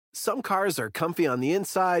Some cars are comfy on the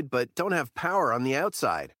inside, but don't have power on the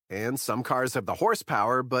outside. And some cars have the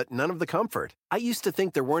horsepower, but none of the comfort. I used to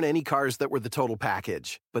think there weren't any cars that were the total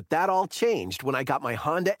package. But that all changed when I got my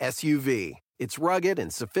Honda SUV. It's rugged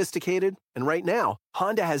and sophisticated. And right now,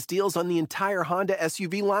 Honda has deals on the entire Honda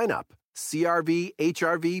SUV lineup. CR-V,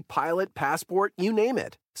 HR-V, Pilot, Passport, you name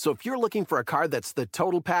it. So if you're looking for a car that's the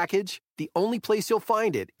total package, the only place you'll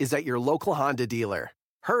find it is at your local Honda dealer.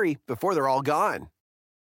 Hurry before they're all gone.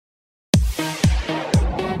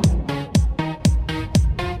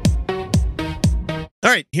 All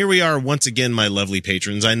right, here we are once again, my lovely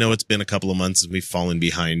patrons. I know it's been a couple of months and we've fallen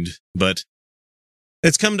behind, but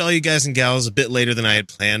it's come to all you guys and gals a bit later than I had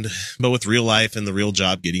planned. But with real life and the real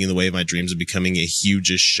job getting in the way of my dreams of becoming a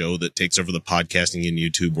huge-ish show that takes over the podcasting and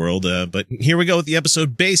YouTube world. But here we go with the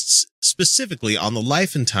episode based specifically on the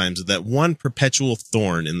life and times of that one perpetual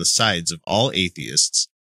thorn in the sides of all atheists.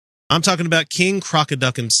 I'm talking about King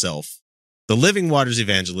Crocoduck himself, the Living Waters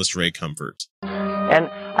evangelist Ray Comfort. And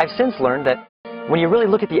I've since learned that when you really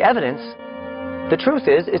look at the evidence, the truth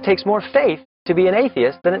is it takes more faith to be an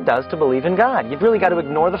atheist than it does to believe in God. You've really got to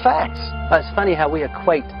ignore the facts. It's funny how we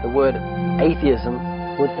equate the word atheism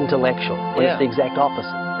with intellectual, when it's the exact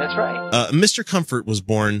opposite. That's right. Mr. Comfort was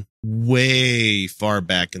born way far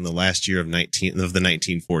back in the last year of the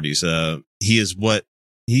 1940s. He is what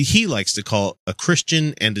he likes to call a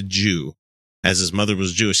Christian and a Jew. As his mother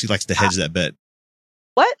was Jewish, he likes to hedge that bet.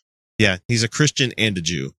 What? Yeah, he's a Christian and a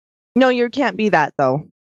Jew. No, you can't be that, though.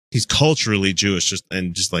 He's culturally Jewish,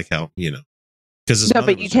 just like how, you know. No,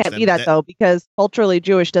 but you can't be that, though, because culturally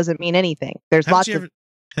Jewish doesn't mean anything. There's lots of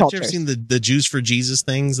Have you ever seen the Jews for Jesus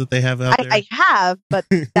things that they have out there? I have, but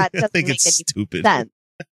that doesn't make any stupid sense.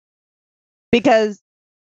 Because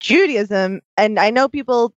Judaism, and I know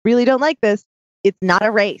people really don't like this, it's not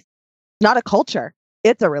a race, not a culture.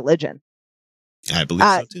 It's a religion. I believe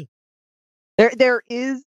so, too. There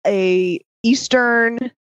is an Eastern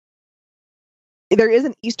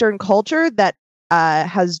culture that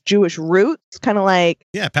has Jewish roots, kind of like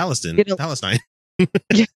Palestine. With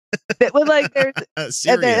like there's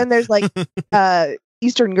and there's like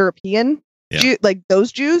Eastern European like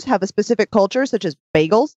those Jews have a specific culture, such as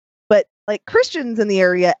bagels. But like Christians in the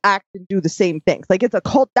area act and do the same things. Like it's a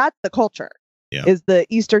cult. That's the culture. Yeah. Is the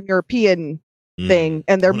Eastern European thing,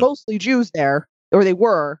 and they're mostly Jews there, or they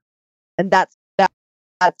were, and that's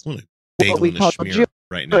what we call Jewish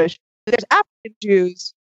right now. There's African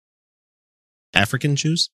Jews. African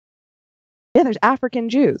Jews? Yeah, there's African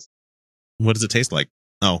Jews. What does it taste like?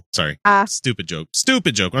 Oh, sorry. Stupid joke.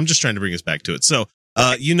 I'm just trying to bring us back to it. So,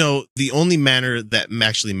 the only manner that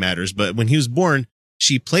actually matters, but when he was born,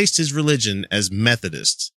 she placed his religion as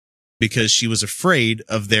Methodist because she was afraid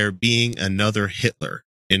of there being another Hitler.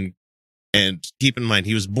 And keep in mind,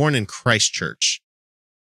 he was born in Christchurch.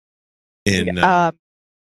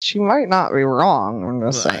 She might not be wrong. I'm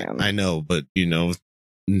just saying. I know, but he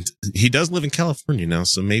does live in California now,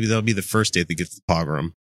 so maybe that'll be the first state that gets the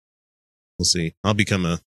pogrom. We'll see. I'll become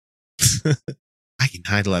a. I can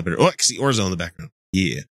hide a lot better. Oh, I can see Orzo in the background.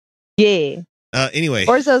 Yeah. Anyway,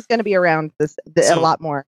 Orzo's going to be around a lot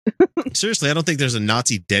more. Seriously, I don't think there's a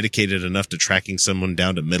Nazi dedicated enough to tracking someone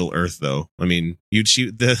down to Middle Earth, though. I mean, you'd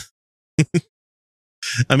shoot the.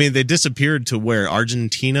 I mean, they disappeared to where?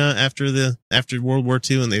 Argentina after World War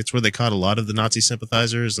II, and that's where they caught a lot of the Nazi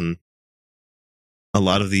sympathizers and a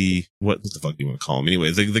lot of the what the fuck do you want to call them? Anyway,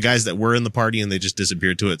 the guys that were in the party and they just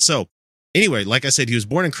disappeared to it. So anyway, like I said, he was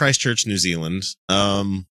born in Christchurch, New Zealand.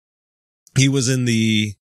 He was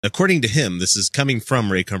according to him, this is coming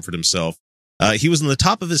from Ray Comfort himself. He was in the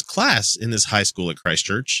top of his class in his high school at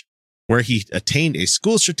Christchurch, where he attained a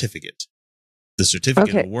school certificate. The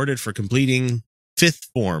certificate awarded for completing fifth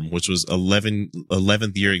form, which was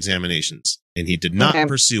 11th year examinations, and he did not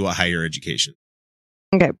pursue a higher education.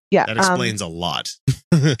 Okay, yeah. That explains a lot.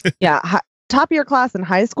 Yeah, top of your class in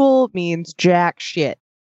high school means jack shit.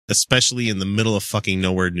 Especially in the middle of fucking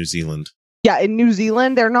nowhere, New Zealand. Yeah, in New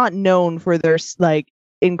Zealand, they're not known for their, like,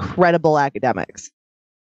 incredible academics.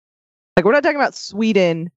 Like, we're not talking about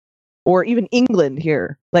Sweden or even England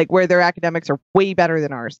here, like, where their academics are way better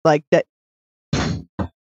than ours. Like, that.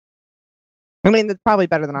 I mean, it's probably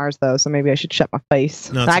better than ours, though, so maybe I should shut my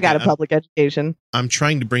face. No, I got a public education. I'm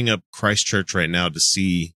trying to bring up Christchurch right now to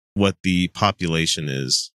see what the population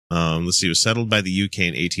is. Let's see, it was settled by the UK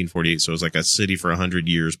in 1848, so it was like a city for 100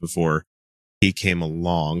 years before he came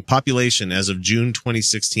along. Population as of June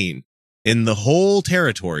 2016, in the whole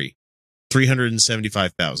territory,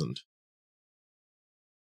 375,000.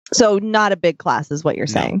 So not a big class is what you're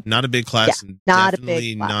saying. Not a big class. Yeah, not a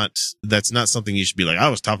big class. That's not something you should be like, I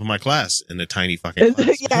was top of my class in a tiny fucking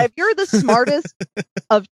class. Yeah, if you're the smartest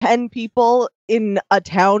of 10 people in a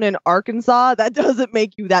town in Arkansas, that doesn't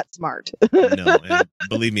make you that smart. No, and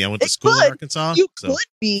believe me, I went to school in Arkansas. You could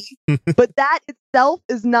be, but that itself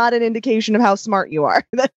is not an indication of how smart you are.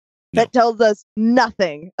 That tells us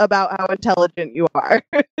nothing about how intelligent you are.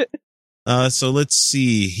 So let's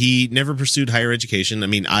see. He never pursued higher education. I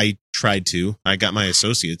mean, I tried to. I got my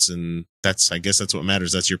associates, and I guess that's what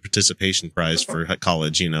matters. That's your participation prize for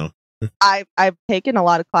college, I've taken a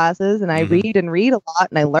lot of classes, and I read a lot,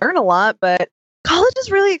 and I learn a lot, but college is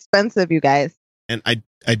really expensive, you guys. And I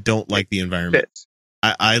don't like the environment.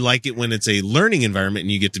 I like it when it's a learning environment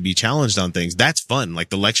and you get to be challenged on things. That's fun. Like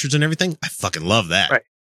the lectures and everything. I fucking love that. Right.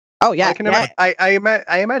 Oh, yeah.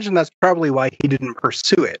 I imagine that's probably why he didn't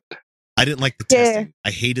pursue it. I didn't like the testing.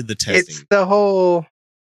 I hated the testing.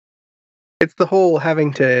 It's the whole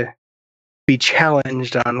having to be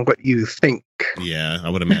challenged on what you think. Yeah, I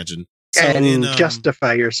would imagine. And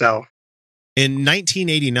justify yourself. In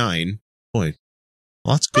 1989, boy,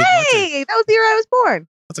 lots good. Hey, that was the year I was born.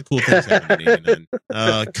 That's a cool thing. In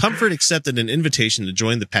 1989. Comfort accepted an invitation to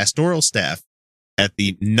join the pastoral staff at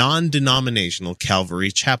the non-denominational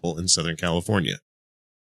Calvary Chapel in Southern California.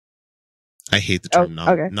 I hate the term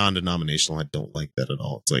non-denominational. I don't like that at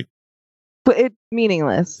all. It's like, but it's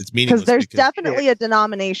meaningless. It's meaningless because there's definitely a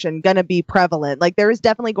denomination going to be prevalent. Like there is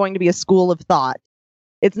definitely going to be a school of thought.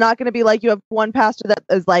 It's not going to be like you have one pastor that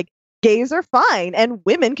is like, gays are fine and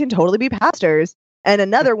women can totally be pastors, and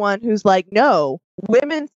another one who's like, no,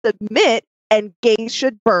 women submit and gays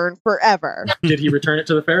should burn forever. Did he return it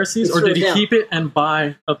to the Pharisees, or did he keep it and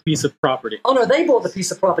buy a piece of property? Oh no, they bought the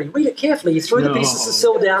piece of property. Read it carefully. He threw the pieces of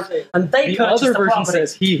silver down, and they purchased the property. The other version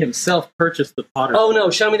says he himself purchased the pottery. Oh no,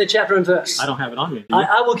 show me the chapter and verse. I don't have it on me.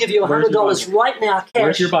 I will give you $100 right now, cash.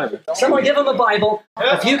 Where's your Bible? Someone give him a Bible.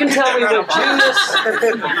 If you can tell me what Judas...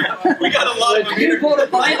 We got a lot of you bought a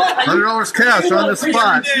Bible? $100 cash on the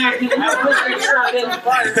spot.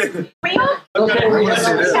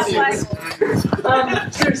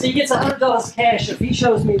 Seriously, he gets $100 cash if he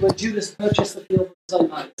shows me where Judas purchased the field for some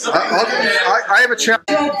money. I have a check.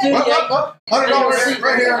 $100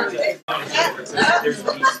 right here.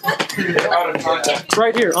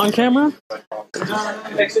 Right here on camera.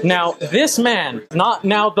 Now this man, not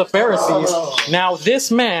now the Pharisees. Now this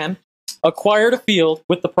man acquired a field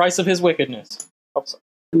with the price of his wickedness. Oh,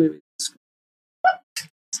 sorry.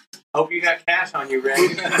 Hope you got cash on you, Ray.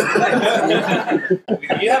 You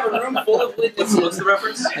have a room full of witnesses. What's the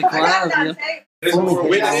reference? There's more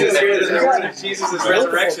witnesses here than there were in Jesus'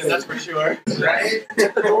 resurrection, that's for sure. Right?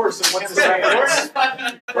 Get the door, so what's the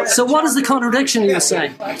second? So what is the contradiction you're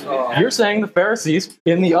saying? You're saying the Pharisees,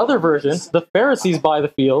 in the other version, the Pharisees buy the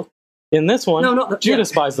field. In this one,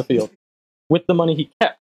 Judas buys the field with the money he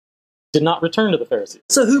kept. Did not return to the Pharisees.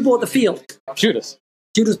 So who bought the field? Judas.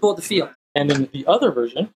 Judas bought the field. And in the other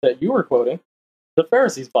version that you were quoting, the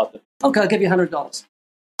Pharisees bought them. Okay, I'll give you $100.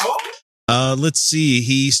 Let's see.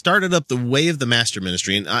 He started up the Way of the Master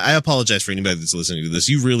Ministry, and I apologize for anybody that's listening to this.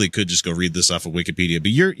 You really could just go read this off of Wikipedia,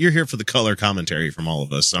 but you're here for the color commentary from all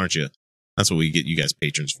of us, aren't you? That's what we get you guys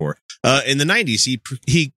patrons for. In the 90s,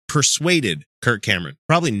 he persuaded Kirk Cameron.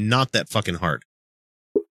 Probably not that fucking hard.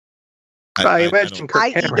 I imagine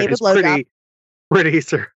Kirk Cameron is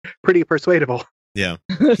pretty persuadable. Yeah,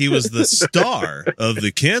 he was the star of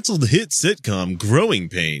the canceled hit sitcom Growing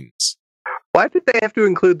Pains. Why did they have to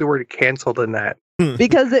include the word canceled in that?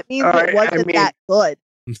 Because it means it wasn't that good.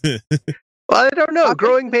 Well, I don't know.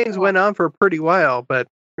 Growing Pains went on for a pretty while, but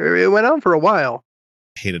it went on for a while.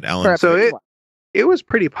 Hated Alan. So it was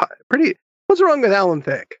pretty. What's wrong with Alan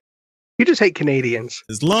Thicke? You just hate Canadians.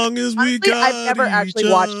 As long as we got I've never actually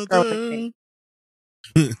watched Growing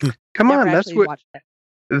Pains. Come on,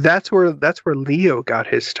 that's where Leo got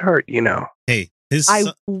his start, you know. Hey,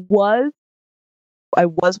 I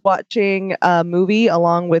was watching a movie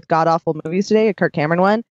along with God Awful Movies today, a Kirk Cameron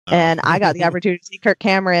one, and I got the opportunity to see Kirk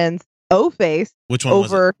Cameron's O-face. Which one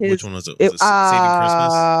was it? Which one was it? Was it Saving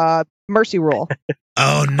Christmas? Mercy Rule.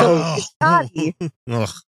 Oh no!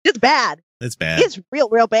 It's bad. It's bad. It's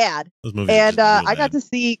real bad. And I got to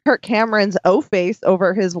see Kirk Cameron's O-face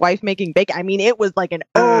over his wife making bacon. I mean, it was like an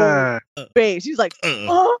O-face. He's like,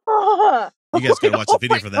 You guys gotta watch the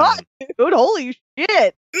video for that one. Dude, holy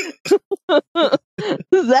shit.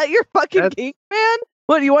 Is that your fucking kink, man?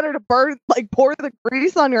 What, do you want her to pour the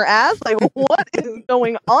grease on your ass? Like, what is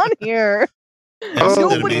going on here?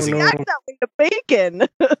 Nobody reacts that way to bacon.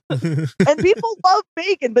 And people love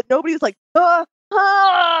bacon, but nobody's like, nobody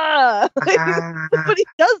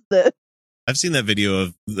does this. I've seen that video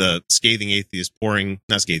of the scathing atheist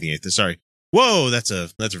not scathing atheist, sorry. Whoa, that's a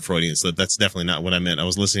Freudian slip. That's definitely not what I meant. I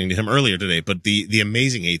was listening to him earlier today, but the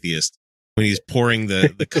amazing atheist, when he's pouring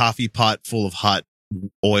the coffee pot full of hot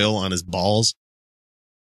oil on his balls.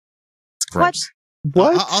 It's gross.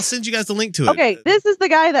 What? I'll send you guys the link to it. Okay, this is the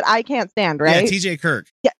guy that I can't stand, right? Yeah, TJ Kirk.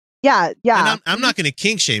 Yeah. And I'm not going to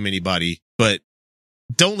kink shame anybody, but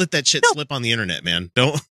don't let that shit slip on the internet, man.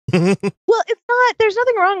 Don't. Well, it's not. There's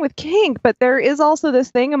nothing wrong with kink, but there is also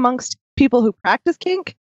this thing amongst people who practice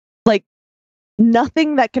kink, like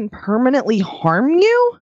nothing that can permanently harm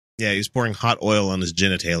you. Yeah, he's pouring hot oil on his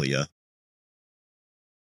genitalia.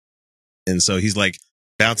 And so he's like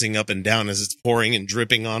bouncing up and down as it's pouring and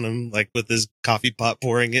dripping on him, like with his coffee pot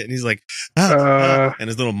pouring it. And he's like, and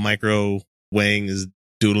his little micro wang is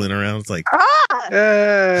doodling around. It's like,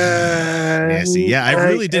 nasty. Yeah, I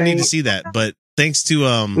really didn't need to see that. But thanks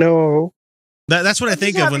to, no. That's what I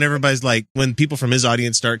think of when everybody's like, when people from his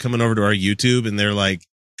audience start coming over to our YouTube and they're like,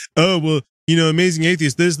 oh, well, you know, Amazing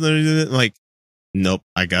Atheist, this and that. Like, nope,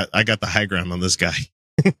 I got the high ground on this guy.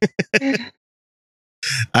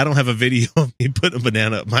 I don't have a video of me putting a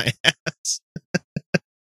banana up my ass.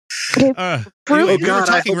 Anyway, we were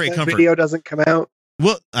talking Great Comfort. Video doesn't come out.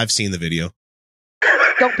 Well, I've seen the video.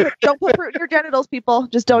 Don't put fruit in your genitals, people.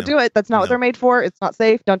 Just don't do it. That's not what they're made for. It's not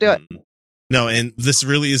safe. Don't do it. No, and this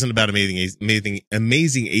really isn't about amazing atheist.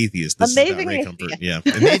 This is about Ray Comfort. Yeah,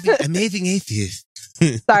 amazing atheist.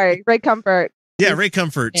 Sorry, Ray Comfort. Yeah, Ray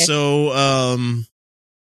Comfort. So,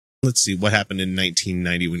 let's see what happened in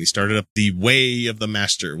 1990 when he started up the Way of the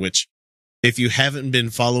Master. Which, if you haven't been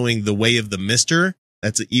following the Way of the Mister,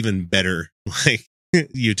 that's an even better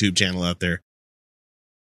YouTube channel out there,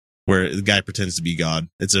 where the guy pretends to be God.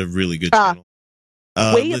 It's a really good channel.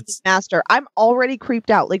 Way of the Master. I'm already creeped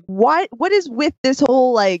out. Like, what is with this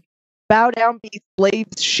whole like bow down, be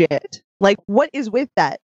slaves shit? Like, what is with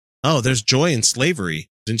that? Oh, there's joy in slavery.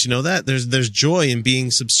 Didn't you know that? There's joy in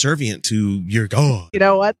being subservient to your God. You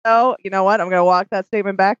know what, though? You know what? I'm going to walk that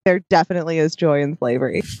statement back. There definitely is joy in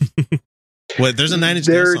slavery. What? There's a 9 Inch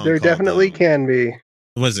Nails song. There definitely can be.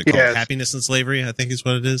 What is it called? Yes. Happiness and Slavery, I think is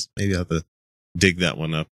what it is. Maybe I'll have to dig that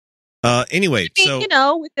one up. Anyway, so you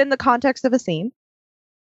know, within the context of a scene.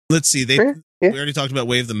 Let's see. We already talked about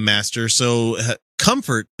Way of the Master. So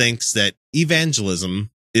Comfort thinks that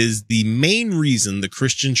evangelism is the main reason the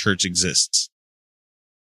Christian church exists.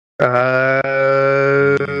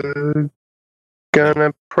 Gonna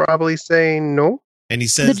probably say no. And he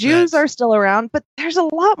says the Jews are still around, but there's a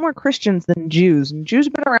lot more Christians than Jews, and Jews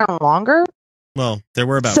have been around longer. Well, there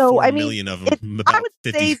were about 4 million of them. I would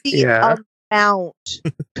 50. Say the amount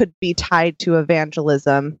could be tied to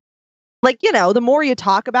evangelism. Like, you know, the more you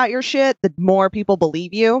talk about your shit, the more people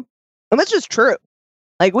believe you. And that's just true.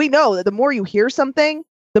 Like, we know that the more you hear something,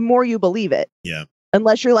 the more you believe it. Yeah.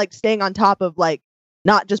 Unless you're, like, staying on top of, like,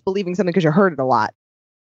 not just believing something because you heard it a lot.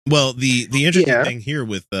 Well, the interesting thing here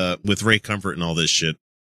with Ray Comfort and all this shit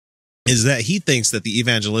is that he thinks that the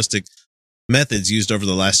evangelistic methods used over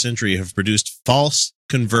the last century have produced false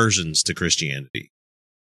conversions to Christianity.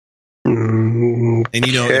 And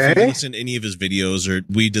you know, if you listen to any of his videos, or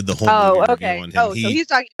we did the whole review on him. So he's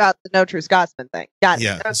talking about the No True Scotsman thing. Got it.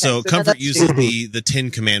 Yeah. Okay, so Comfort uses the 10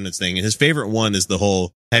 Commandments thing, and his favorite one is the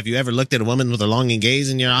whole, have you ever looked at a woman with a longing gaze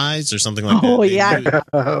in your eyes, or something like that?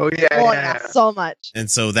 Oh yeah, so much. And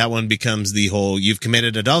so that one becomes the whole, you've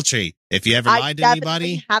committed adultery. If you ever lied to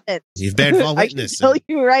anybody, you've bared false witness. I can tell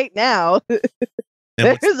you right now,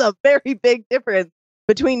 there's a very big difference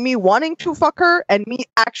between me wanting to fuck her and me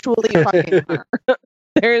actually fucking her.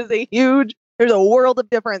 There's a world of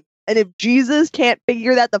difference. And if Jesus can't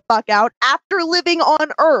figure that the fuck out after living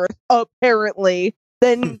on earth, apparently,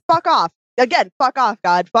 then fuck off. Again, fuck off,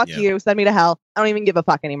 God. Fuck you. Send me to hell. I don't even give a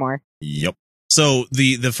fuck anymore. Yep. So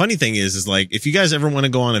the funny thing is like, if you guys ever want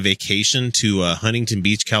to go on a vacation to Huntington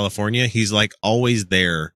Beach, California, he's like always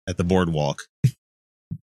there at the boardwalk.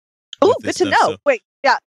 Oh, good to know. So, wait.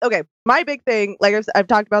 Yeah. Okay. My big thing, like I've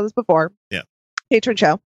talked about this before. Yeah. Patron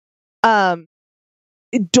show.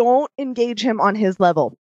 Don't engage him on his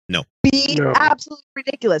level. No. Be absolutely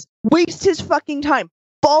ridiculous. Waste his fucking time.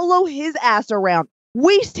 Follow his ass around.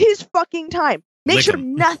 Waste his fucking time. Make sure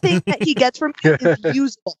nothing that he gets from you is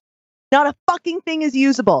usable. Not a fucking thing is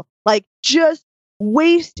usable. Like, just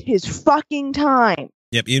waste his fucking time.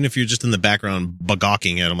 Yep. Even if you're just in the background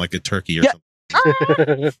gawking at him like a turkey or something.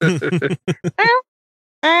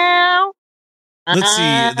 Let's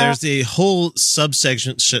see. There's a whole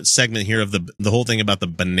segment here of the whole thing about the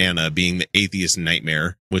banana being the atheist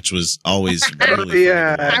nightmare, which was always really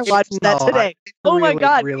I watched that today. Oh my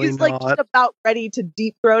god, he's like just about ready to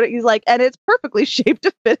deep throat it. He's like, and it's perfectly shaped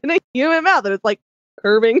to fit in a human mouth, and it's like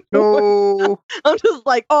curving. No. I'm just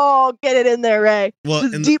like, oh, get it in there, Ray. Well,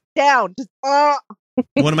 just deep down. Just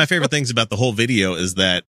One of my favorite things about the whole video is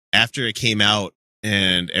that after it came out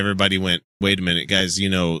and everybody went, wait a minute, guys, you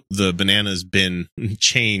know, the banana's been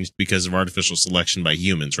changed because of artificial selection by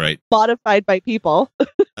humans, right? Modified by people.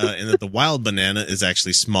 And that the wild banana is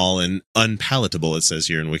actually small and unpalatable, it says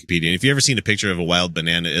here in Wikipedia. And if you've ever seen a picture of a wild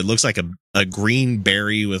banana, it looks like a green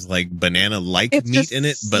berry with like banana-like meat in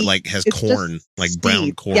it, but like has corn, like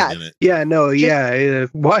brown corn in it. Yeah, no,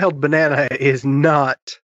 wild banana is not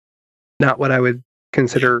what I would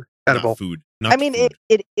consider edible. Not food. I mean,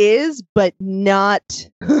 it is, but not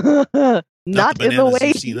not in the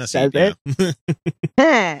way he says it.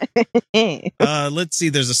 Let's see.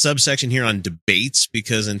 There's a subsection here on debates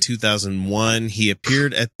because in 2001 he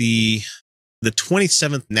appeared at the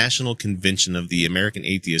 27th National Convention of the American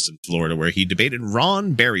Atheists in Florida, where he debated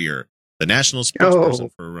Ron Barrier, the national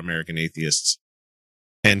spokesperson for American Atheists.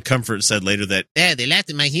 And Comfort said later that they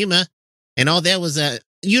laughed at my humor, and all there was a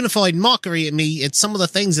unified mockery at me at some of the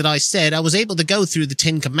things that I said. I was able to go through the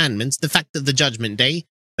 10 Commandments, the fact of the Judgment Day,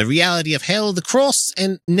 the reality of hell, the cross,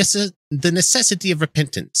 and the necessity of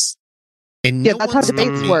repentance. And that's how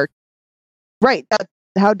debates work. Right, that's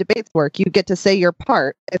how debates work. You get to say your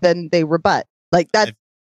part, and then they rebut. Like that.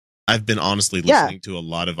 I've been honestly listening to a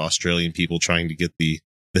lot of Australian people trying to get the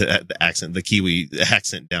accent, the Kiwi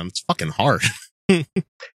accent down. It's fucking hard.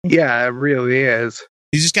 Yeah, it really is.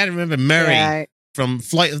 You just got to remember Murray from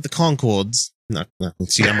Flight of the Conchords. No,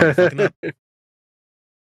 see, I'm already fucking up.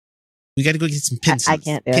 We got to go get some pencils. I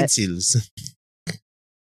can't do pencils.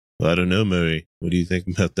 Well, I don't know, Murray. What do you think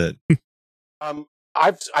about that?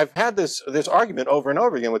 I've had this argument over and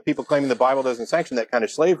over again with people claiming the Bible doesn't sanction that kind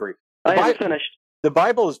of slavery. I haven't finished. The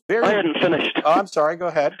Bible is very... I hadn't finished. Oh, I'm sorry. Go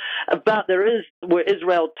ahead. But there is where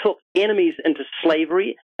Israel took enemies into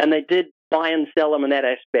slavery, and they did buy and sell them in that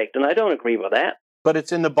aspect, and I don't agree with that. But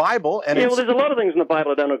it's in the Bible, and well, there's a lot of things in the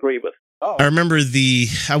Bible I don't agree with. Oh. I remember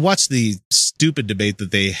I watched the stupid debate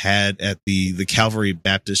that they had at the Calvary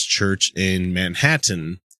Baptist Church in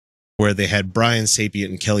Manhattan, where they had Brian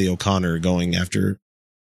Sapient and Kelly O'Connor going after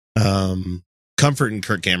Comfort and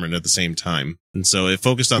Kirk Cameron at the same time. And so it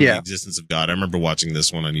focused on the existence of God. I remember watching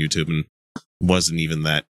this one on YouTube and it wasn't even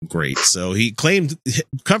that great. So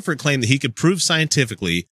Comfort claimed that he could prove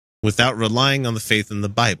scientifically without relying on the faith or the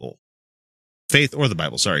Bible.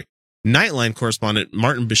 Nightline correspondent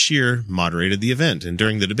Martin Bashir moderated the event, and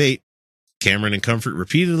during the debate, Cameron and Comfort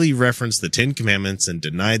repeatedly referenced the 10 Commandments and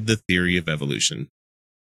denied the theory of evolution.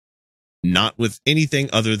 Not with anything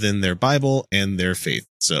other than their Bible and their faith.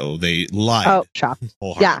 So they lied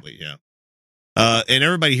wholeheartedly. Yeah. And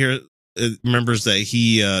everybody here remembers that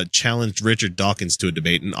he challenged Richard Dawkins to a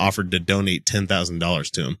debate and offered to donate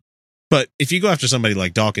 $10,000 to him. But if you go after somebody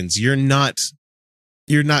like Dawkins, you're trying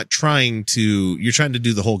to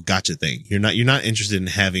do the whole gotcha thing. You're not interested in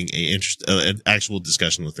having an actual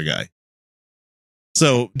discussion with the guy.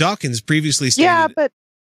 So Dawkins previously stated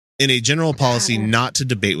in a general policy not to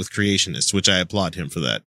debate with creationists, which I applaud him for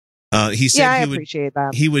that. He said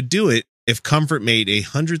he would do it if Comfort made a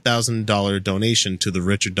 $100,000 donation to the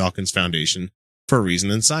Richard Dawkins Foundation for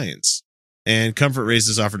Reason and Science. And Comfort raised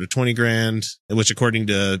his offer to $20,000, which according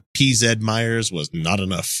to P.Z. Myers was not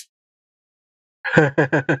enough.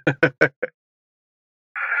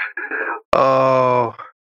 Oh,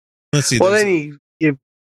 let's see. Well, then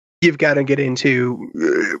you've got to get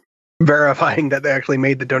into verifying that they actually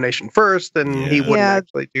made the donation first, and he wouldn't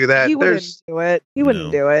actually do that. He wouldn't do it. He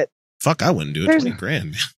wouldn't do it. Fuck, I wouldn't do it.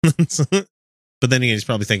 $20,000. But then again, he's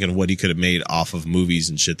probably thinking of what he could have made off of movies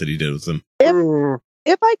and shit that he did with them.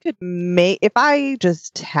 If I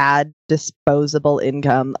just had disposable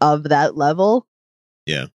income of that level,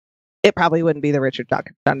 it probably wouldn't be the Richard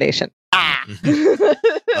Dawkins Foundation.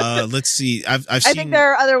 Let's see. I think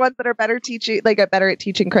there are other ones that are better at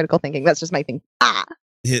teaching critical thinking. That's just my thing.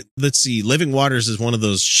 Let's see. Living Waters is one of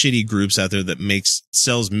those shitty groups out there that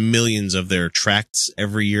sells millions of their tracts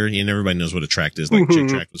every year, and everybody knows what a tract is. Like Chick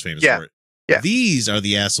Tract was famous for it. Yeah. These are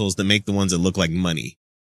the assholes that make the ones that look like money.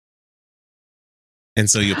 And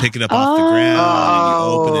so you'll pick it up off the ground and you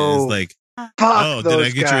open it. And it's like, did I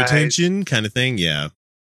get your attention? Kind of thing. Yeah.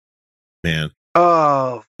 Man.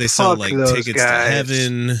 Oh, they sell like tickets to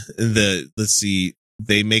heaven. Let's see.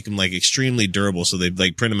 they make them like extremely durable. So they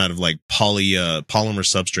like print them out of like polymer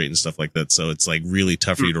substrate and stuff like that. So it's like really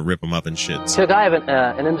tough for you to rip them up and shit. So I have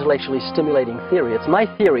an intellectually stimulating theory. It's my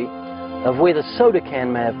theory of where the soda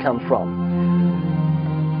can may have come from.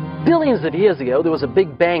 Billions of years ago, there was a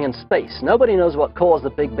big bang in space. Nobody knows what caused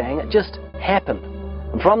the big bang. It just happened.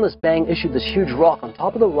 And from this bang issued this huge rock. On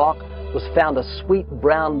top of the rock was found a sweet,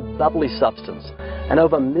 brown, bubbly substance. And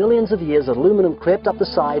over millions of years, aluminum crept up the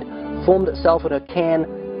side, formed itself in a can,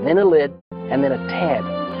 then a lid, and then a tab.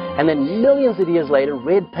 And then millions of years later,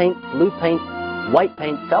 red paint, blue paint, white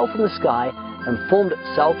paint fell from the sky and formed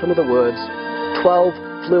itself into the words, 12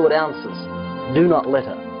 fluid ounces. Do not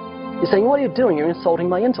litter. You're saying, what are you doing? You're insulting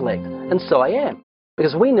my intellect. And so I am.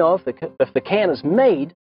 Because we know if the can is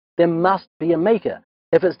made, there must be a maker.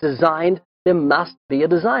 If it's designed, there must be a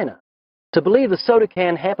designer. To believe the soda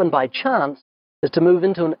can happened by chance is to move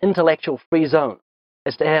into an intellectual free zone.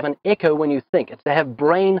 It's to have an echo when you think. It's to have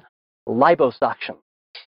brain liposuction.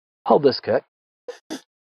 Hold this, Kirk.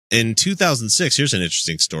 In 2006, here's an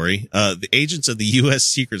interesting story. The agents of the U.S.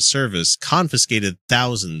 Secret Service confiscated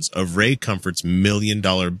thousands of Ray Comfort's $1 million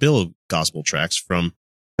bill gospel tracts from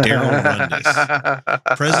Daryl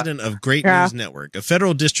Rundis, president of Great News Network. A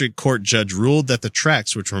federal district court judge ruled that the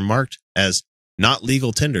tracts, which were marked as not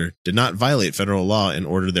legal tender, did not violate federal law and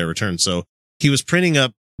ordered their return. So he was printing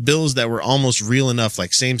up bills that were almost real enough,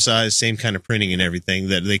 like same size, same kind of printing and everything,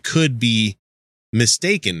 that they could be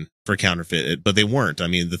mistaken for counterfeit, but they weren't. I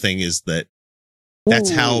mean, the thing is that's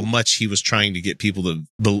how much he was trying to get people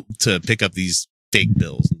to pick up these fake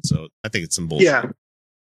bills. And so I think it's some bullshit. Yeah.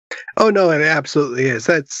 Oh no, it absolutely is.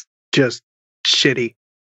 That's just shitty.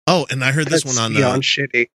 Oh, and I heard this one on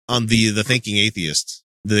shitty. On the Thinking Atheist.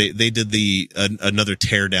 They did another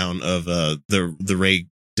teardown of the Ray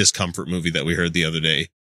Discomfort movie that we heard the other day.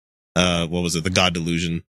 What was it? The God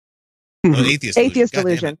Delusion. Atheist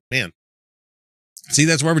Delusion. Man. See,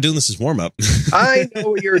 that's why we're doing this as warm up. I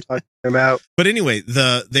know what you're talking about. But anyway,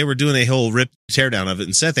 they were doing a whole rip teardown of it,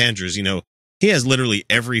 and Seth Andrews, he has literally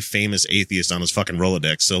every famous atheist on his fucking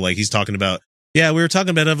Rolodex. So like he's talking about, we were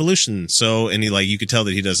talking about evolution. So, and you could tell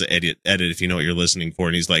that he does an edit if you know what you're listening for.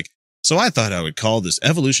 And he's like, so I thought I would call this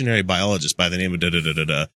evolutionary biologist by the name of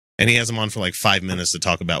da-da-da-da-da. And he has them on for like 5 minutes to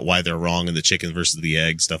talk about why they're wrong and the chicken versus the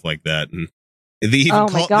egg, stuff like that. And the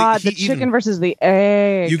chicken versus the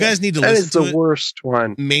egg. You guys need to listen to it. That is the worst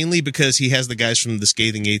one. Mainly because he has the guys from the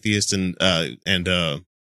Scathing Atheist and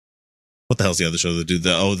what the hell's the other show that do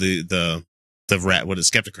the rat, what is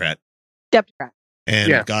Skeptocrat?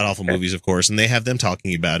 And God awful movies, of course, and they have them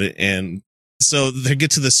talking about it. And so they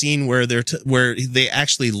get to the scene where where they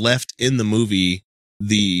actually left in the movie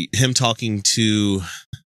him talking to,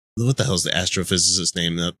 what the hell's the astrophysicist's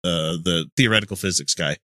name? The theoretical physics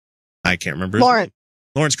guy. I can't remember.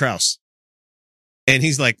 Lawrence Krauss. And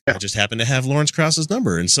he's like, I just happen to have Lawrence Krauss's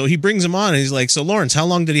number. And so he brings him on and he's like, so Lawrence, how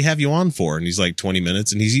long did he have you on for? And he's like, 20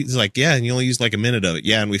 minutes. And he's like, yeah. And you only used like a minute of it.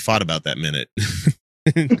 Yeah. And we fought about that minute.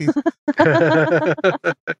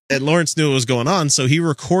 And Lawrence knew what was going on. So he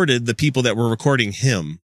recorded the people that were recording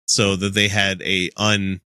him so that they had a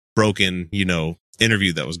unbroken,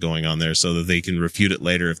 interview that was going on there so that they can refute it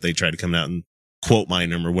later if they try to come out and quote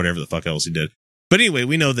mine him or whatever the fuck else he did. But anyway,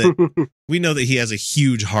 we know that he has a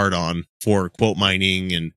huge hard on for quote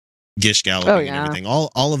mining and gish galloping and everything.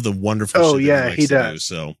 All of the wonderful shit that he does.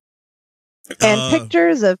 So, and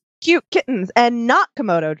pictures of cute kittens and not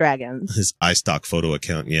Komodo dragons. His iStock photo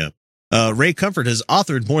account, Ray Comfort has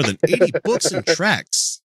authored more than 80 books and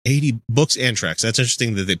tracts. 80 books and tracts. That's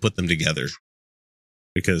interesting that they put them together.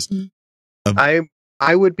 Because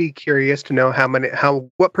I would be curious to know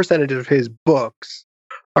what percentage of his books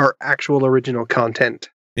are actual original content.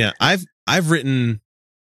 Yeah, I've written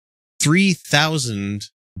 3,000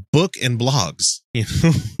 book and blogs.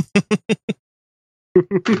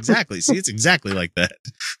 Exactly. See, it's exactly like that.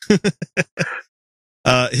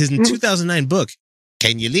 His 2009 book,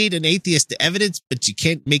 Can You Lead an Atheist to Evidence, But You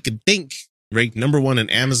Can't Make Him Think, ranked #1 in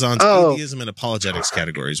Amazon's atheism and apologetics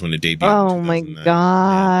categories when it debuted. Oh my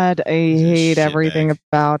God. I hate everything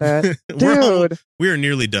about it. Dude. We're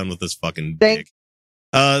nearly done with this fucking dick.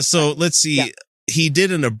 So let's see. Yeah. He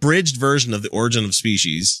did an abridged version of The Origin of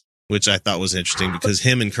Species, which I thought was interesting because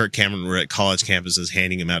him and Kirk Cameron were at college campuses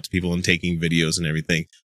handing them out to people and taking videos and everything.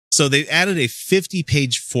 So they added a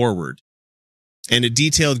 50-page foreword and it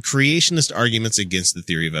detailed creationist arguments against the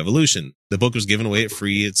theory of evolution. The book was given away at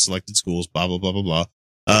free at selected schools, blah, blah, blah, blah,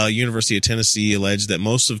 blah. University of Tennessee alleged that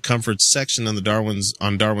most of Comfort's section on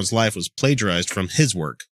Darwin's life was plagiarized from his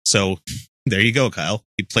work. So there you go, Kyle.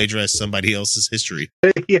 He plagiarized somebody else's history.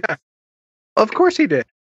 Yeah. Of course he did.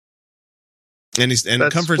 And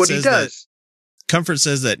Comfort says that Comfort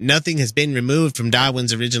says that nothing has been removed from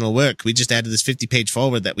Darwin's original work. We just added this 50-page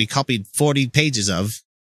forward that we copied 40 pages of,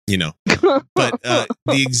 But the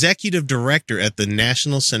executive director at the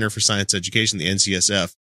National Center for Science Education, the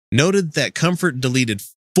NCSF, noted that Comfort deleted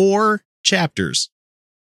 4 chapters.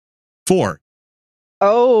 4.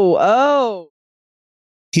 Oh.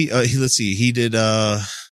 Let's see. He did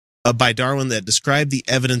by Darwin that described the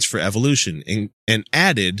evidence for evolution and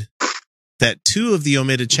added that 2 of the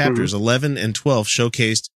omitted chapters, 11 and 12,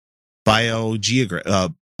 showcased biogeography.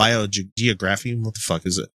 What the fuck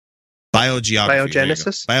is it?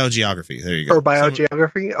 Biogenesis? Biogeography. There you go. Or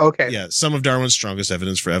biogeography? Okay. Yeah, some of Darwin's strongest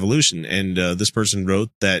evidence for evolution. And this person wrote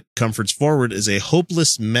that Comfort's forward is a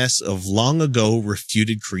hopeless mess of long ago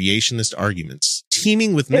refuted creationist arguments,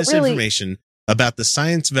 teeming with misinformation about the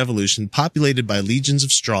science of evolution, populated by legions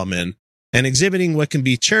of straw men, and exhibiting what can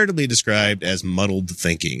be charitably described as muddled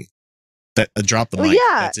thinking. Drop the mic.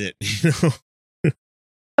 Yeah. That's it.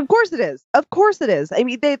 Of course it is. Of course it is. I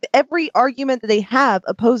mean, every argument that they have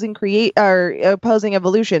opposing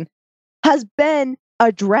evolution has been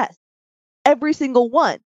addressed. Every single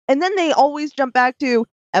one. And then they always jump back to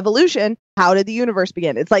evolution. How did the universe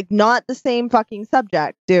begin? It's like not the same fucking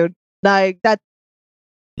subject, dude. Like that's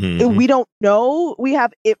we don't know. We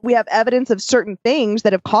have evidence of certain things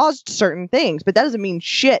that have caused certain things, but that doesn't mean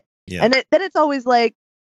shit. Yeah. And then it's always like,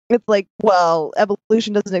 well,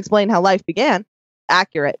 evolution doesn't explain how life began.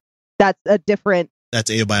 Accurate. That's a different. That's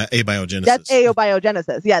abiogenesis. That's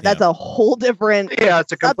abiogenesis. Yeah, that's a whole different. Yeah,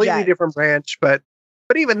 it's a completely different branch. But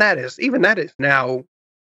even that is now.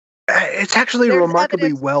 It's actually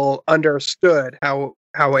remarkably well understood how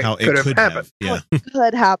it could have happened. Yeah,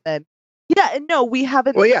 could happen. Yeah, and no, we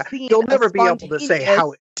haven't. Well, yeah, you'll never be able to say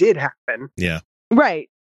how it did happen. Yeah, right.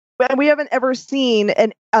 But we haven't ever seen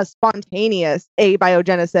a spontaneous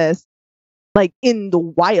abiogenesis like in the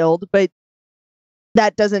wild, but.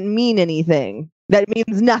 That doesn't mean anything. That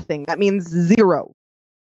means nothing. That means zero.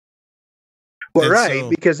 Well, right,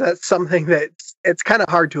 because that's something that it's kind of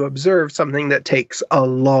hard to observe, something that takes a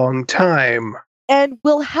long time. And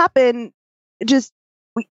will happen just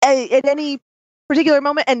at any particular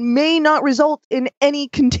moment and may not result in any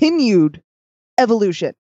continued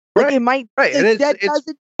evolution. Like right. It might. Right, and it's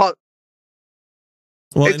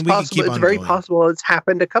possible. It's very possible it's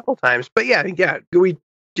happened a couple times. But we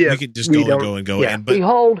could just go and go. Yeah.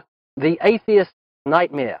 Behold the atheist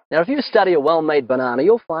nightmare. Now, if you study a well-made banana,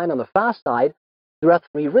 you'll find on the far side there are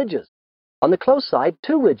 3 ridges. On the close side,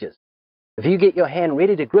 2 ridges. If you get your hand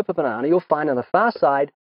ready to grip a banana, you'll find on the far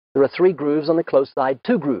side there are 3 grooves, on the close side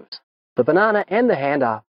 2 grooves. The banana and the hand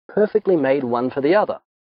are perfectly made one for the other.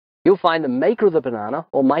 You'll find the maker of the banana,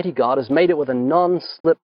 Almighty God, has made it with a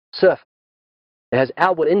non-slip surface. It has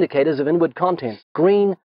outward indicators of inward content: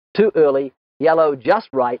 green, too early; yellow, just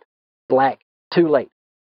right; black, too late.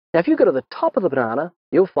 Now, if you go to the top of the banana,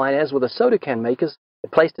 you'll find, as with the soda can makers,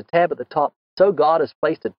 it placed a tab at the top, so God has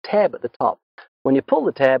placed a tab at the top. When you pull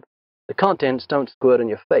the tab, the contents don't squirt in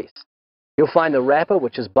your face. You'll find the wrapper,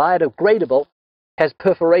 which is biodegradable, has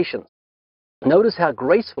perforations. Notice how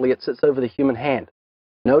gracefully it sits over the human hand.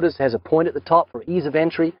 Notice it has a point at the top for ease of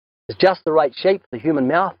entry. It's just the right shape for the human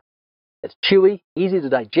mouth. It's chewy, easy to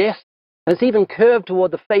digest, and it's even curved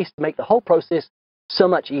toward the face to make the whole process so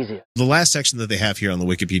much easier. The last section that they have here on the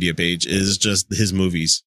Wikipedia page is just his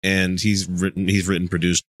movies, and he's written,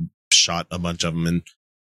 produced, shot a bunch of them, and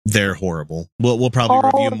they're horrible. We'll probably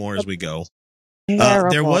review more as we go.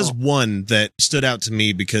 There was one that stood out to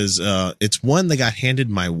me because it's one that got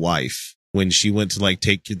handed my wife when she went to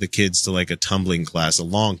take the kids to a tumbling class a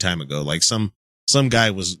long time ago. Some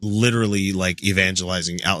guy was literally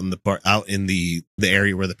evangelizing out in the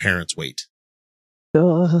area where the parents wait.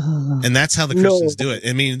 And that's how the Christians do it.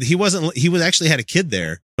 I mean, he actually had a kid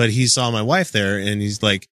there, but he saw my wife there, and he's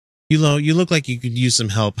like, you look like you could use some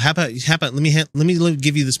help. How about let me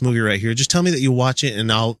give you this movie right here. Just tell me that you watch it,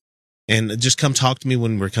 and just come talk to me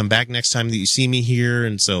when we come back next time that you see me here.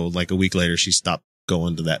 And so a week later, she stopped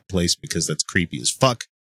going to that place because that's creepy as fuck.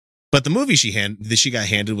 But the movie she got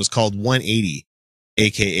handed was called 180.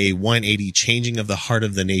 AKA 180, Changing of the Heart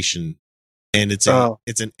of the Nation. And it's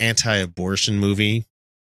an anti-abortion movie,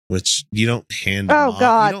 which you don't hand a mom.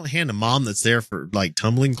 God. You don't hand a mom that's there for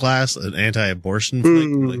tumbling class an anti-abortion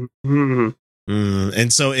flick.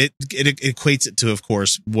 And so it equates it to, of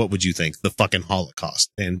course, what would you think? The fucking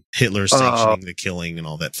Holocaust and Hitler sanctioning the killing and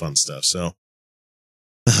all that fun stuff. So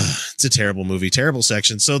it's a terrible movie, terrible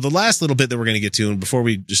section. So the last little bit that we're going to get to, and before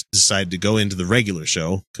we just decide to go into the regular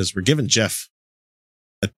show, because we're giving Jeff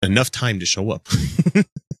enough time to show up.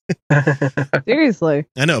 Seriously.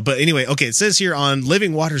 I know, but anyway, okay, it says here on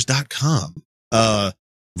livingwaters.com,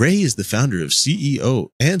 Ray is the founder of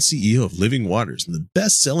CEO of Living Waters and the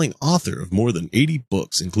best-selling author of more than 80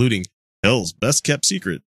 books, including Hell's Best Kept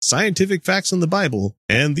Secret, Scientific Facts on the Bible,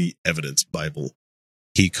 and the Evidence Bible.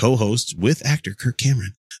 He co-hosts with actor Kirk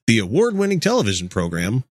Cameron the award-winning television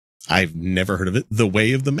program, I've never heard of it, The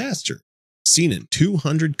Way of the Master, seen in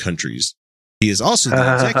 200 countries. He is also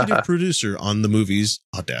the executive producer on the movies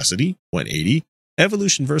Audacity, 180,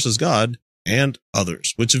 Evolution vs. God, and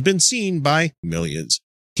others, which have been seen by millions.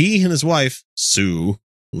 He and his wife, Sue,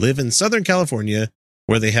 live in Southern California,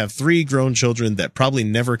 where they have 3 grown children that probably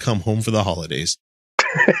never come home for the holidays.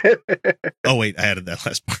 Oh, wait, I added that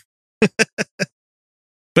last part.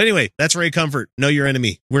 But anyway, that's Ray Comfort. Know your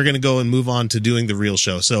enemy. We're going to go and move on to doing the real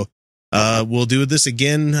show. So we'll do this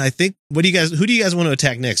again. I think, who do you guys want to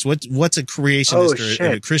attack next? What's a creationist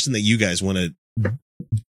or a Christian that you guys want to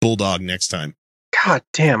bulldog next time? God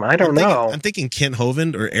damn, I don't know. I'm thinking Kent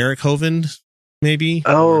Hovind or Eric Hovind, maybe.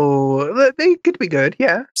 Oh, they could be good.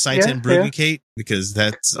 Yeah. Seitan Bruggencate, because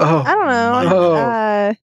that's. I don't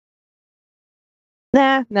know.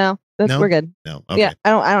 No. We're good. No. Okay. Yeah, I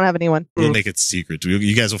don't have anyone. We'll make it secret.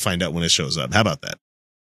 You guys will find out when it shows up. How about that?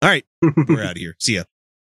 All right. We're out of here. See ya.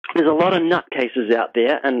 There's a lot of nutcases out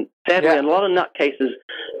there, and sadly, a lot of nutcases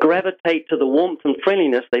gravitate to the warmth and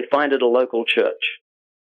friendliness they find at a local church.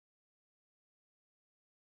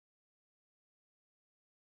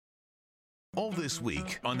 All this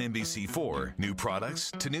week on NBC4, new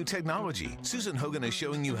products to new technology. Susan Hogan is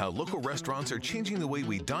showing you how local restaurants are changing the way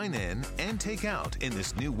we dine in and take out in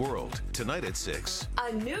this new world. Tonight at 6.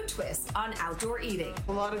 A new twist on outdoor eating.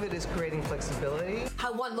 A lot of it is creating flexibility.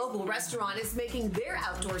 How one local restaurant is making their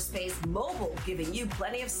outdoor space mobile, giving you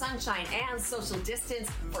plenty of sunshine and social distance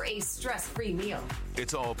for a stress-free meal.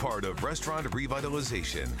 It's all part of restaurant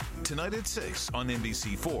revitalization. Tonight at 6 on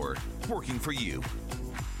NBC4, working for you.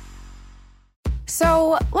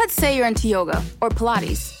 So, let's say you're into yoga or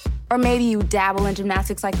Pilates, or maybe you dabble in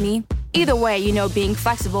gymnastics like me. Either way, you know being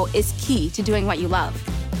flexible is key to doing what you love.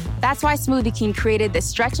 That's why Smoothie King created the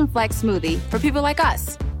Stretch and Flex smoothie for people like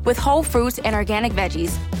us, with whole fruits and organic veggies,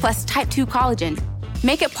 plus type 2 collagen.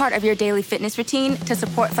 Make it part of your daily fitness routine to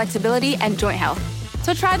support flexibility and joint health.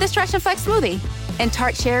 So try the Stretch and Flex smoothie in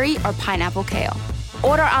tart cherry or pineapple kale.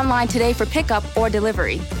 Order online today for pickup or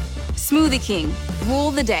delivery. Smoothie King,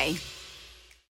 rule the day.